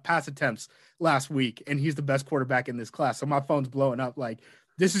attempts last week, and he's the best quarterback in this class. So my phone's blowing up like,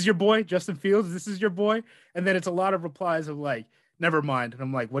 this is your boy, Justin Fields? This is your boy? And then it's a lot of replies of like, never mind. And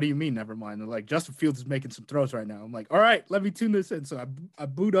I'm like, what do you mean, never mind? They're like, Justin Fields is making some throws right now. I'm like, all right, let me tune this in. So I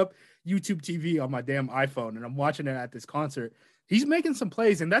boot up YouTube TV on my damn iPhone, and I'm watching it at this concert. He's making some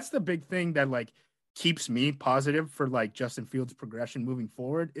plays, and that's the big thing that like keeps me positive for like Justin Fields' progression moving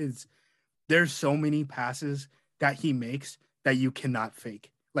forward is there's so many passes that he makes that you cannot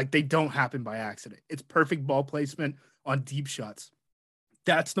fake. Like, they don't happen by accident. It's perfect ball placement on deep shots.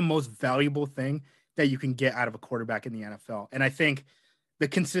 That's the most valuable thing that you can get out of a quarterback in the NFL. And I think the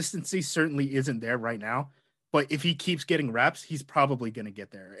consistency certainly isn't there right now, but if he keeps getting reps, he's probably going to get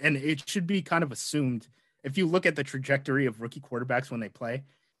there. And it should be kind of assumed, if you look at the trajectory of rookie quarterbacks when they play,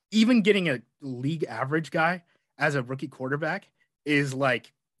 even getting a league average guy as a rookie quarterback is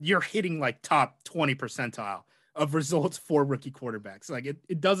like, you're hitting like top 20 percentile of results for rookie quarterbacks. Like,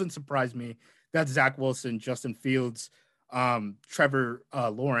 it doesn't surprise me that Zach Wilson, Justin Fields, Trevor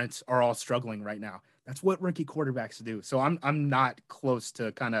Lawrence are all struggling right now. That's what rookie quarterbacks do. So I'm not close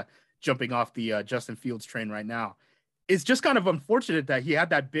to kind of jumping off the Justin Fields train right now. It's just kind of unfortunate that he had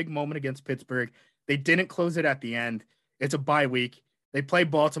that big moment against Pittsburgh. They didn't close it at the end. It's a bye week. They play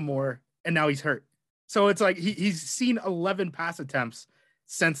Baltimore, and now he's hurt. So it's like he's seen 11 pass attempts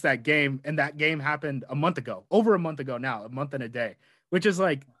since that game, and that game happened a month ago, over a month ago now, a month and a day, which is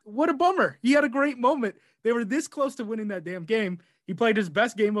like, what a bummer. He had a great moment. They were this close to winning that damn game. He played his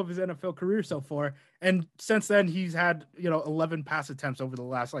best game of his NFL career so far, and since then he's had 11 pass attempts over the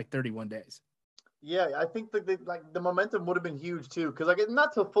last 31 days. Yeah, I think the momentum would have been huge too, because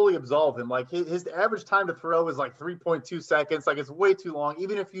not to fully absolve him, his average time to throw is 3.2 seconds. It's way too long.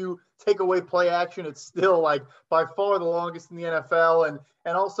 Even if you take away play action, it's still by far the longest in the NFL.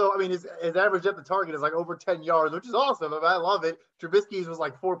 And also, his average at the target is over 10 yards, which is awesome. I love it. Trubisky's was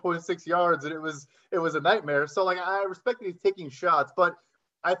 4.6 yards, and it was a nightmare. So I respect that he's taking shots, but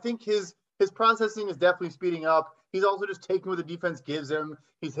I think his processing is definitely speeding up. He's also just taking what the defense gives him.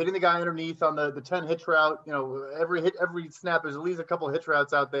 He's hitting the guy underneath on the 10 hitch route. Every snap there's at least a couple of hitch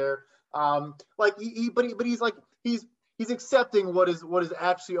routes out there. But he's accepting what is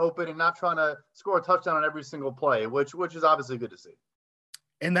actually open and not trying to score a touchdown on every single play, which is obviously good to see.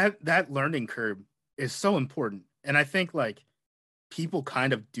 And that learning curve is so important. And I think people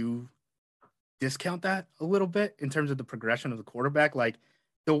kind of do discount that a little bit in terms of the progression of the quarterback.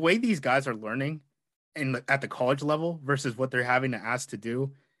 The way these guys are learning at the college level versus what they're having to ask to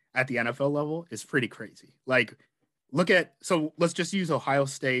do at the NFL level is pretty crazy. So let's just use Ohio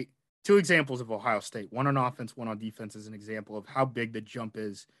State. Two examples of Ohio State, one on offense, one on defense, is an example of how big the jump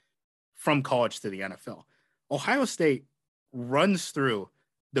is from college to the NFL. Ohio State runs through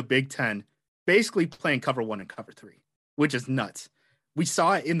the Big Ten, basically playing cover 1 and cover 3, which is nuts. We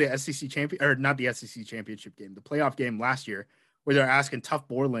saw it in the not the SEC championship game, the playoff game last year, where they're asking Tough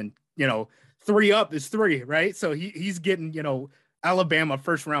Borland, 3 up is 3, right? So he's getting, Alabama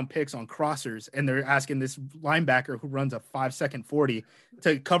first round picks on crossers, and they're asking this linebacker who runs a 5-second 40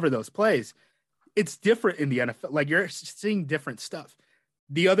 to cover those plays. It's different in the NFL. You're seeing different stuff.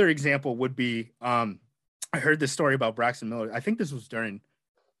 The other example would be, I heard this story about Braxton Miller. I think this was during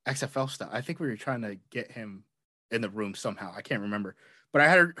XFL stuff. I think we were trying to get him in the room somehow. I can't remember, but I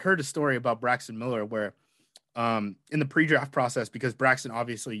had heard a story about Braxton Miller where, in the pre-draft process, because Braxton,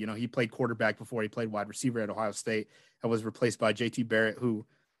 obviously, he played quarterback before he played wide receiver at Ohio State and was replaced by JT Barrett, who,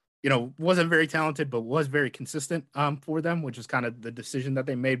 wasn't very talented, but was very consistent for them, which is kind of the decision that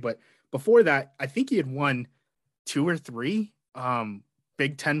they made. But before that, I think he had won 2 or 3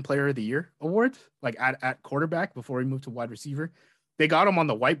 Big Ten Player of the Year awards, at quarterback before he moved to wide receiver. They got him on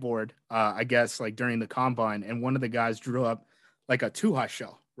the whiteboard, I guess, during the combine, and one of the guys drew up a 2-high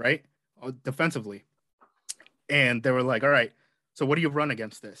shell, right, defensively. And they were like, all right, so what do you run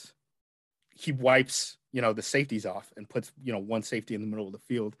against this? He wipes, the safeties off and puts, one safety in the middle of the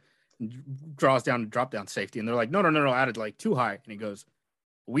field and draws down a drop down safety. And they're like, no, added 2 high. And he goes,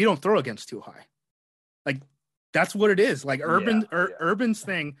 we don't throw against 2 high. That's what it is. Urban's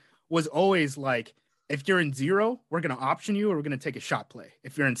thing was always if you're in 0, we're going to option you or we're going to take a shot play.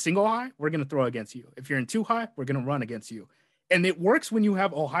 If you're in single high, we're going to throw against you. If you're in 2 high, we're going to run against you. And it works when you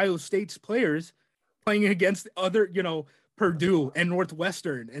have Ohio State's players playing against other, Purdue and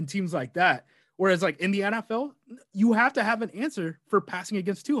Northwestern and teams like that. Whereas in the NFL, you have to have an answer for passing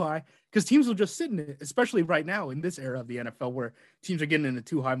against 2 high because teams will just sit in it, especially right now in this era of the NFL where teams are getting into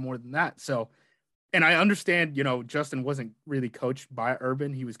 2 high more than that. So, and I understand, Justin wasn't really coached by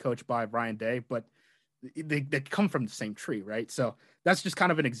Urban. He was coached by Ryan Day, but they come from the same tree, right? So that's just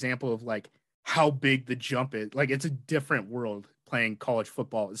kind of an example of how big the jump is. It's a different world playing college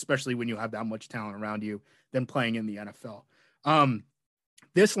football, especially when you have that much talent around you than playing in the NFL.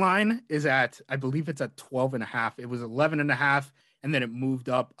 This line is I believe it's at 12.5. It was 11.5. And then it moved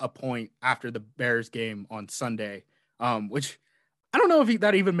up a point after the Bears game on Sunday, which I don't know if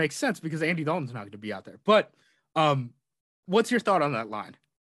that even makes sense because Andy Dalton's not going to be out there. But what's your thought on that line?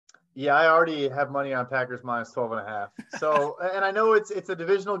 Yeah, I already have money on Packers minus 12.5. So, and I know it's a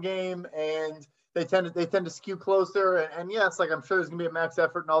divisional game and they tend to skew closer. And yes, I'm sure there's gonna be a max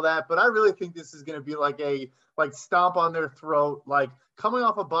effort and all that, but I really think this is gonna be a stomp on their throat, coming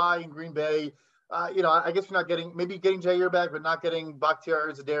off a bye in Green Bay. I guess you're not getting Jair back, but not getting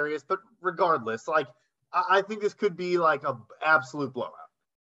Bakhtiari or Zadarius. But regardless, I think this could be a absolute blowout.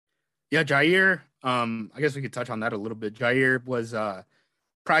 Yeah, Jair. I guess we could touch on that a little bit. Jair was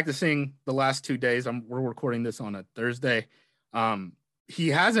practicing the last 2 days. We're recording this on a Thursday. He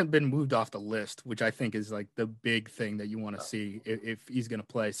hasn't been moved off the list, which I think is the big thing that you want to see if he's going to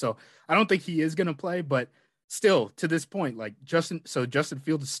play. So I don't think he is going to play, but still to this point, like Justin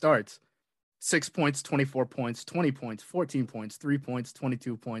Fields starts 6 points, 24 points, 20 points, 14 points, 3 points,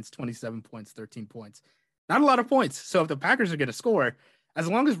 22 points, 27 points, 13 points. Not a lot of points. So if the Packers are going to score, as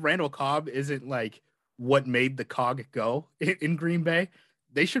long as Randall Cobb isn't like what made the cog go in Green Bay,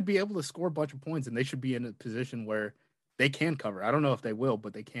 they should be able to score a bunch of points, and they should be in a position where they can cover. I don't know if they will,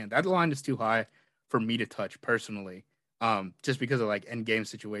 but they can. That line is too high for me to touch personally, just because of like end game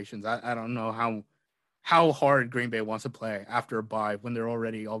situations. I don't know how hard Green Bay wants to play after a bye when they're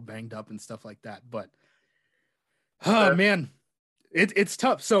already all banged up and stuff like that. But man, it's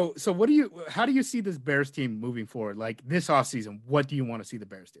tough. So how do you see this Bears team moving forward? Like this offseason, what do you want to see the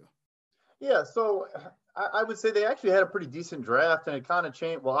Bears do? Yeah, so I would say they actually had a pretty decent draft, and it kind of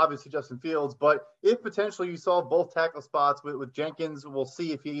changed. Well, obviously Justin Fields, but if potentially you saw both tackle spots with Jenkins, we'll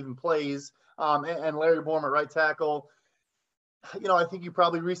see if he even plays, and Larry Bourne at right tackle. You know, I think you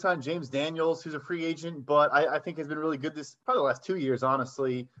probably re-signed James Daniels, who's a free agent, but I think has been really good this probably the last 2 years,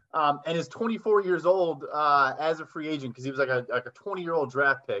 honestly. And is 24 years old as a free agent because he was like a 20-year-old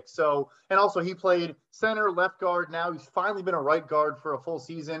draft pick. So, and also he played center, left guard. Now he's finally been a right guard for a full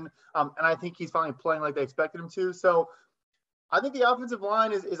season, and I think he's finally playing like they expected him to. So, I think the offensive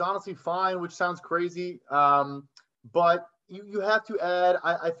line is honestly fine, which sounds crazy, but you have to add,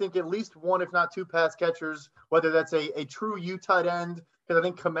 I think, at least one, if not two pass catchers, whether that's a true U tight end, because I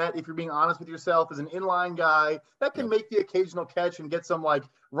think Kmet, if you're being honest with yourself, is an inline guy that can make the occasional catch and get some like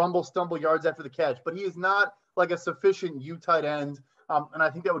stumble yards after the catch, but he is not like a sufficient U tight end, and I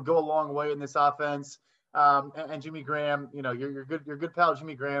think that would go a long way in this offense. And Jimmy Graham, you know, your good pal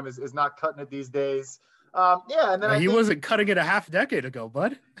Jimmy Graham is not cutting it these days. And then he wasn't cutting it a half decade ago,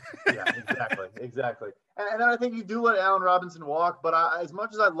 bud. Yeah, exactly. And then I think you do let Allen Robinson walk, but as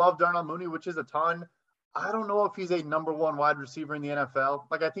much as I love Darnell Mooney, which is a ton, I don't know if he's a number one wide receiver in the NFL.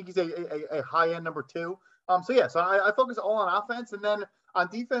 Like, I think he's a high-end number two. So I focus all on offense, and then on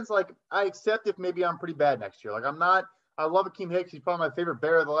defense, like, I accept if maybe I'm pretty bad next year. Like, I love Akeem Hicks. He's probably my favorite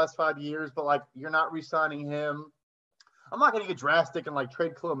Bear of the last 5 years, but, like, you're not re-signing him. I'm not going to get drastic and, like,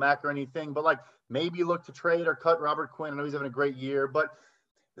 trade Khalil Mack or anything, but, like, maybe look to trade or cut Robert Quinn. I know he's having a great year, but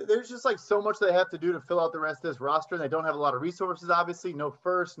there's just like so much they have to do to fill out the rest of this roster. And they don't have a lot of resources, obviously, no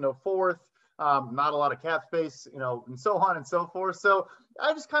first, no fourth, not a lot of cap space, you know, and so on and so forth. So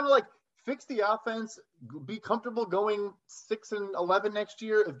I just kind of like fix the offense, be comfortable going 6-11 next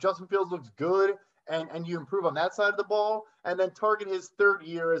year. If Justin Fields looks good and you improve on that side of the ball, and then target his third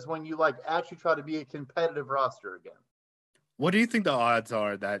year is when you like actually try to be a competitive roster again. What do you think the odds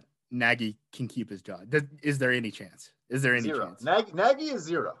are that Nagy can keep his job? Is there any chance? Is there any zero. chance? Nagy is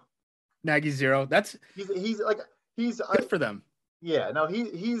zero. Nagy's zero. That's he's good for them. Yeah, no,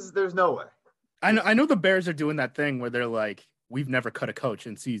 he's there's no way. I know the Bears are doing that thing where they're like, we've never cut a coach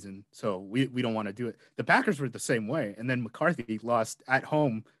in season, so we don't want to do it. The Packers were the same way, and then McCarthy lost at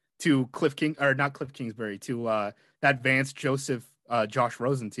home to not Cliff Kingsbury, to that Vance Joseph Josh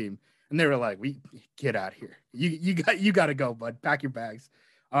Rosen team, and they were like, we get out of here. You got to go, bud. Pack your bags.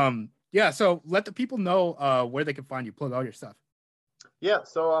 Yeah, so let the people know where they can find you. Plug all your stuff. Yeah,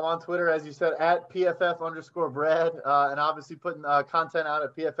 so I'm on Twitter, as you said, at PFF_Brad, and obviously putting content out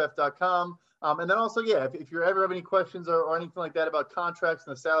at PFF.com. And then also, yeah, if you ever have any questions or anything like that about contracts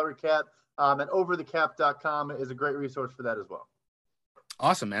and the salary cap, and overthecap.com is a great resource for that as well.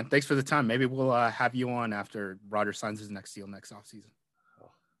 Awesome, man. Thanks for the time. Maybe we'll have you on after Rodgers signs his next deal next offseason.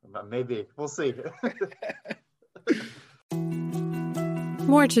 Maybe. We'll see.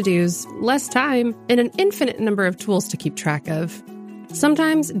 More to-dos, less time, and an infinite number of tools to keep track of.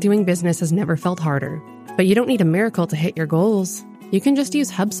 Sometimes doing business has never felt harder, but you don't need a miracle to hit your goals. You can just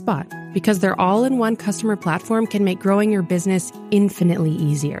use HubSpot, because their all-in-one customer platform can make growing your business infinitely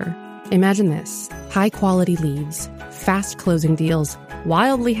easier. Imagine this: high-quality leads, fast closing deals,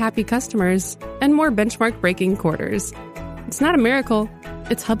 wildly happy customers, and more benchmark-breaking quarters. It's not a miracle,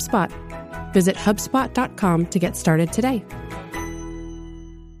 it's HubSpot. Visit HubSpot.com to get started today.